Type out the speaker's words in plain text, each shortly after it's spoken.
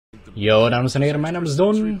Yo, dames en heren, mijn naam is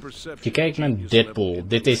Don. Je kijkt naar Deadpool.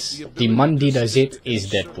 Dit is, die man die daar zit, is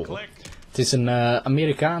Deadpool. Het is een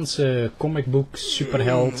Amerikaanse comicboek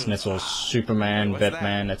superheld, net zoals Superman,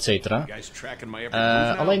 Batman, etc.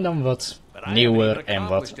 Alleen dan wat nieuwer en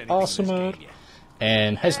wat awesomer.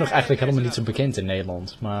 En hij is nog eigenlijk helemaal niet zo bekend in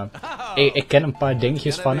Nederland, maar ik ken een paar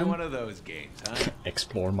dingetjes van hem.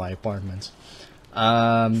 Explore my apartment.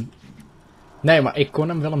 Nee, maar ik kon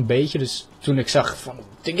hem wel een beetje, dus toen ik zag van,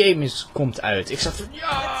 de game komt uit. Ik zag van,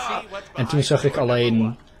 ja! En toen zag ik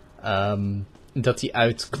alleen dat hij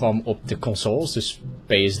uitkwam op de consoles, dus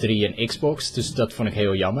PS3 en Xbox, dus dat vond ik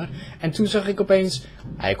heel jammer. En toen zag ik opeens,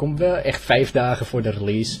 hij komt wel echt 5 dagen voor de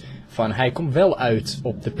release, van hij komt wel uit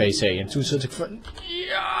op de PC. En toen zat ik van,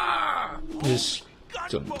 ja! Dus,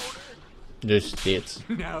 toen. Dus dit.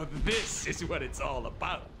 Now this is what it's all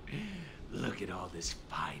about. Look at all this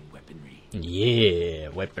fine weaponry.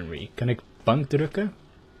 Yeah, weaponry. Kan ik bank drukken?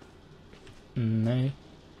 Nee.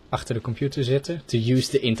 Achter de computer zitten? To use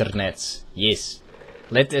the internet. Yes.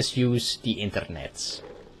 Let us use the internet.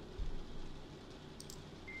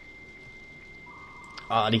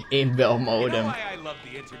 Ah, die inbelmodem. You know why I love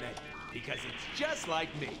the internet? Because it's just like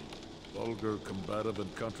me. Vulgar, combative,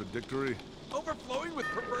 and contradictory. Overflowing with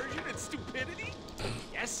perversion and stupidity?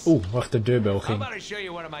 Yes. Oeh, wacht, de deurbel I'm ging. about to show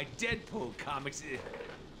you one of my Deadpool comics.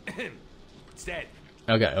 It's dead.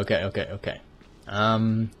 Oké.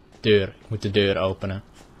 Deur. Ik moet de deur openen.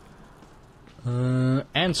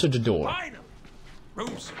 Answer the door. Find 'em.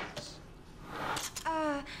 Room service.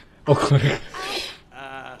 Oh,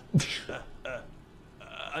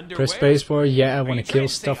 Underwear. press spacebar. Yeah, I want you to kill trying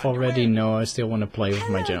to say stuff already. underwear? No, I still want to play with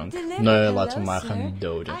my junk. Delivery. Nee, Hello, laten we maar sir. gaan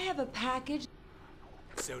doden. I have a package.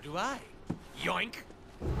 So do I. Yoink.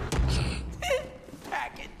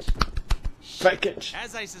 Package.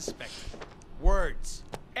 As I suspected. Words.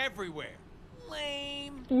 Everywhere.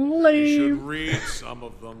 Lame. You Lame. should read some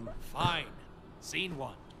of them. Fine. Scene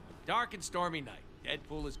 1. Dark and stormy night.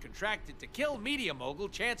 Deadpool is contracted to kill media mogul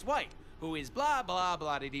Chance White, who is blah blah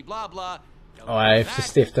blah dee blah blah. Oh, hij heeft de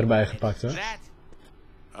stift erbij gepakt, hoor. That.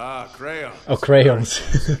 Ah, crayon. Oh, crayons.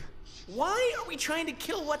 Why are we trying to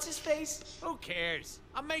kill what's his face? Who cares?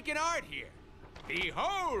 I'm making art here.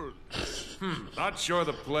 Behold. Not sure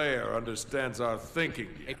the player understands our thinking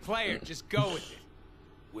Hey yet. player, just go with it.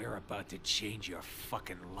 We're about to change your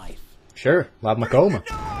fucking life. Sure, laat maar komen.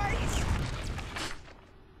 Noise!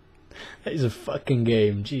 Deze fucking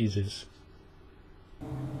game, Jesus.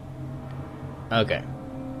 Oké.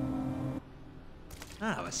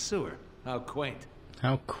 Ah, a sewer. How quaint.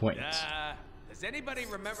 How quaint. Does anybody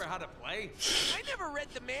remember how to play? I never read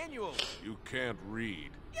the manual. You can't read.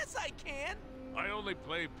 Yes, I can. I only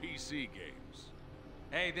play PC games.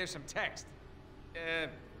 Hey, there's some text.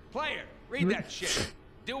 Player, read that shit.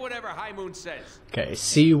 Do whatever High Moon says. Okay,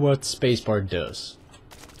 see what spacebar does.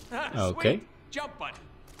 Ah, Okay. sweet. Jump button.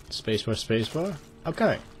 Spacebar.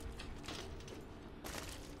 Okay.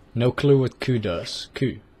 No clue what Q does.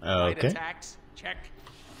 Q. Light Okay. attacks. Check.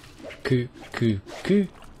 Q.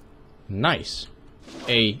 Nice.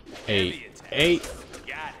 A. Heavy attack. A.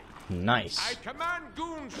 Got it. Nice. I command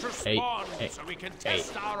goons to Hey, spawn hey, so we can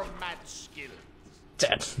test our mad skills.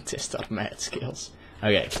 Test our mad skills.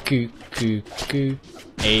 Okay, Q, A, Q,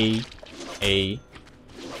 Hey,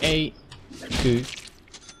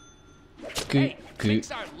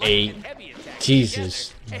 fix our light A. and heavy attack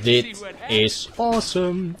Jesus, together and dit see what happens. is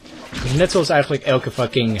awesome. Net zoals eigenlijk elke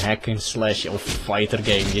fucking hack and slash of fighter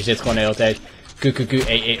game. Je zit gewoon de hele tijd Q,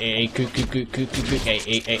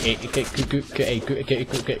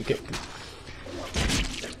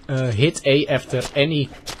 hit A after any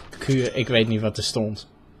Q. Ik weet niet wat er stond.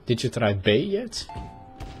 Did you try B yet?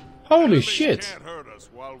 Holy shit. Can't hurt us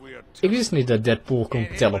while we are Ik wist niet dat Deadpool kon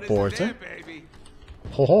teleporten.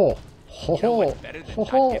 Hoho. Hoho.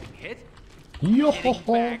 Hoho.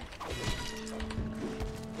 Johoho.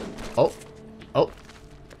 Oh.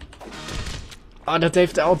 Oh, dat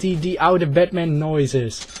heeft al die oude Batman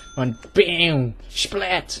noises. Van bam,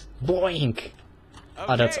 splat, boink.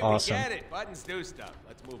 Oh, that's awesome. We get it. Buttons do stuff.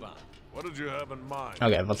 Let's move on. What did you have in mind?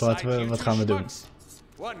 Oké, wat gaan we doen?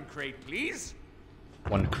 One crate, please.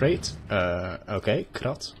 One crate. Oké,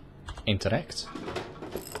 krat. Interact.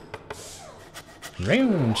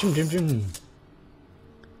 Jim.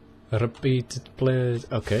 Repeated play.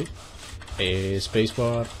 Oké.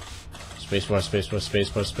 Spacebar.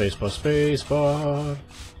 Spacebar.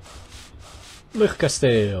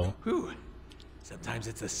 Luchtkasteel. Whew. Sometimes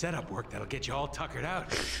it's the setup work that'll get you all tuckered out.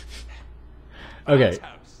 Oké.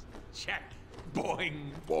 House. Check.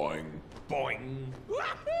 Boing. Boing. Boing.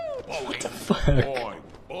 Wahoo! Boing. Fuck. Boing.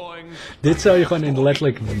 Boing. Dit zou je gewoon in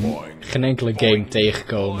letterlijk geen enkele game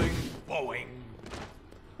tegenkomen. Boing.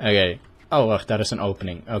 Oké. Oh, wacht, daar is een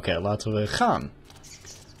opening. Oké, laten we gaan.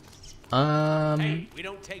 Hey, we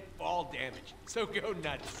don't take fall damage, so go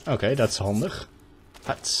nuts. Oké, dat is handig.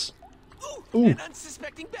 Hats. Ooh, an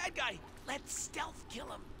unsuspecting bad guy. Let's stealth kill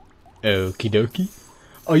him. Okidoki.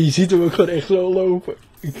 Oh, je ziet hem ook gewoon echt zo lopen.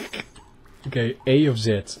 Oké, E of Z?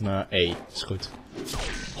 Nou, E. Is goed.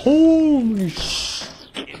 Holy shit.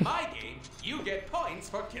 In my game, you get points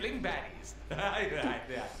for killing baddies. Yeah,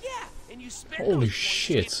 and you spend Holy those points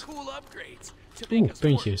shit. to get cool upgrades to make us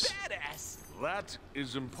more puntjes. badass. That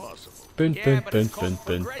is impossible. Punt, Yeah, punt, but it's punt, called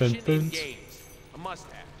punt, punt, punt, progression in punt. games. A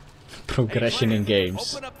must-have. Progression in Hey,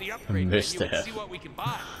 games. open up the Een upgrade menu and see must-have. what we can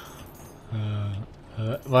buy.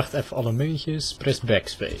 Wacht even, alle muntjes. Press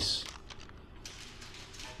backspace.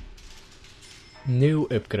 Nieuw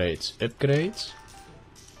upgrades. Upgrades.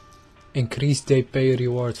 Increase DP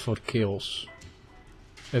reward for kills.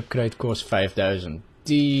 Upgrade kost 5000.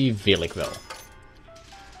 Die wil ik wel.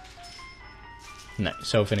 Nee,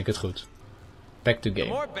 zo vind ik het goed. Back to The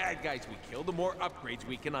game. more bad guys we kill, the more upgrades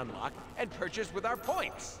we can unlock and purchase with our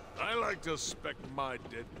points. I like to spec my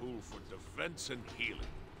Deadpool for defense and healing.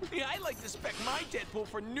 Yeah, I like to spec my Deadpool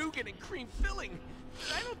for nougat and cream filling.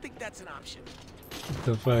 I don't think that's an option. What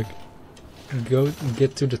the fuck? Go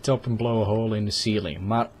get to the top and blow a hole in the ceiling.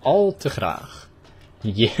 Maar al te graag.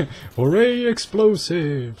 Yeah, hooray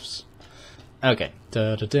explosives! Oké.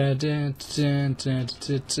 Zijn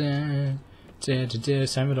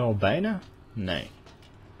we er al bijna? Nee.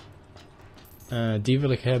 Die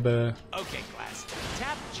wil ik hebben. Okay, class.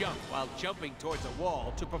 Tap jump while jumping towards a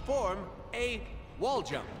wall to perform a wall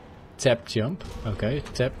jump. Tap jump. Oké,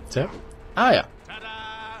 tap, tap. Ah ja.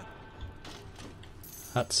 Ta-da!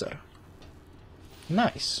 Hatsa.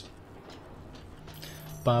 Nice.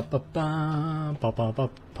 Pa pa pa pa pa pa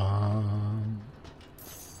pa.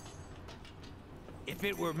 If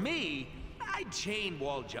it were me, I'd chain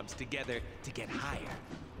wall jumps together to get higher.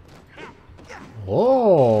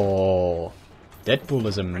 Oh, Deadpool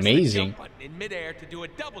is Press the amazing. jump button in midair to do a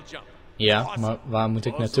double jump. Ja, Awesome. maar waar moet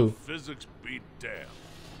ik Laws naartoe? of physics be damned.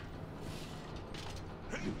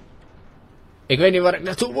 Ik weet niet waar ik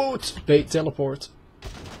naartoe moet. B, teleport.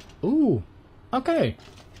 Oeh, oké.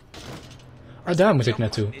 Ah, daar moet ik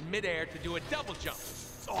naartoe. In midair to do a double jump.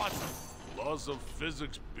 It's awesome. Laws of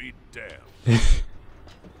physics be damned.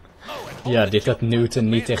 Oh, and hold Ja, the dit had jump Newton button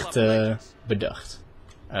niet to echt mantle up ledges. bedacht.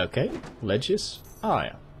 Oké, ledges. Ah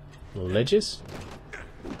ja. Ledges.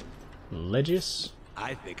 Ledges.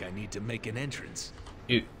 I think I need to make an entrance.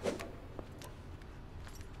 U.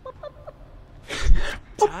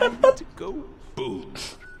 Time to go boom.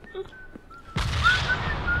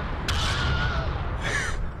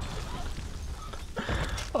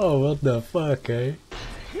 Oh, what the fuck, eh?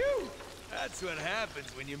 Phew, that's what happens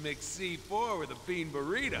when you mix C4 with a bean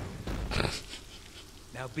burrito.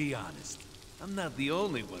 Now be honest. I'm not the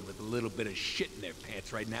only one with a little bit of shit in their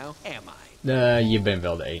pants right now, am I? Je bent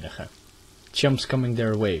wel de enige. Chumps coming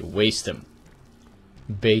their way. Waste them.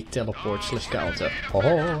 B teleport slash counter. Ho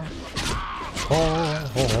ho. Ho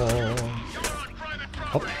ho ho.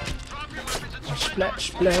 Hop. Splash,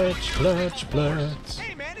 splash, splash, splash.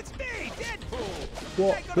 Hey man, it's me, Deadpool.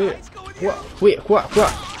 Wa, I got weer, high school with wa, you. weer, wa, wa.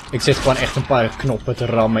 Ik zit gewoon echt een paar knoppen te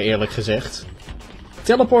rammen, eerlijk gezegd.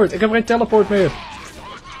 Teleport, ik heb geen teleport meer.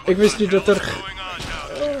 Ik wist niet dat er... Going on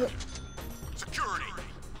now? Security,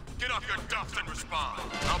 get off your duff and respond.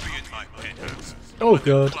 I'll be in my penthouse. Oh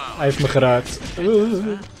god, hij heeft me geraakt.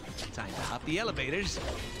 Time to hop the elevators.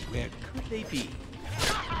 Where could they be?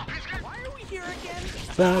 Why are we here again?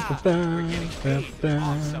 Ba, ba, ba, ba, ba.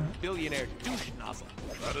 Some billionaire douche nozzle.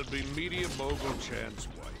 That'd be media mogul Chance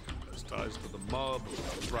White. Has ties to the mob.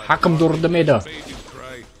 Hak hem door de midden. Fade you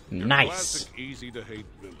cry. Nice. Classic easy to hate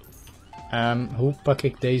villain. Hoe pak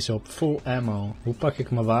ik deze op? Full ammo. Hoe pak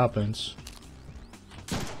ik mijn wapens?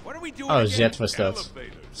 What are we doing Oh, again? Z was dat.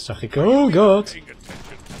 Elevators. Zag ik. Oh god. Paying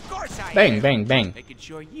attention. Of course I Bang, am. bang, bang. Making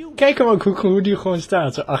sure you Kijk hem ook hoe die gewoon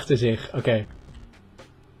staat, zo achter zich. Oké.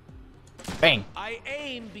 Bang, I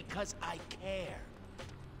aim because I care.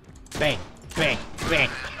 bang, bang, bang.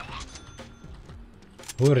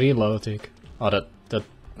 Hoe reload ik? Oh, dat...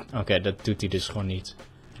 Oké, dat doet hij dus gewoon niet.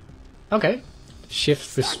 Oké. Shift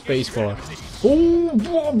for spacebar. Oeh,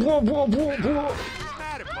 bwa, bwa, bwa, bwa, bwa. What's the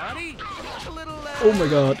matter, buddy? A little, Oh my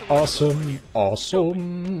god, awesome,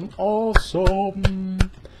 awesome, awesome.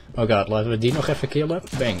 Oh god, laten we die nog even killen.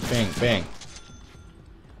 Bang, bang, bang.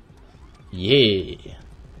 Yeah.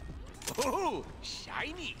 Ooh,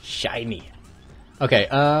 shiny. Shiny. Oké,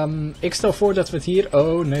 ik stel voor dat we het hier...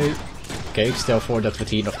 Oh nee. Oké, ik stel voor dat we het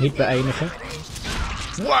hier nog niet beëindigen.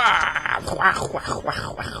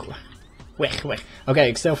 Weg. Oké,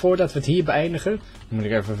 ik stel voor dat we het hier beëindigen. Dan moet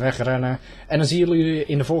ik even wegrennen. En dan zien jullie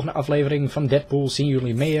in de volgende aflevering van Deadpool. Zien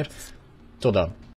jullie meer. Tot dan.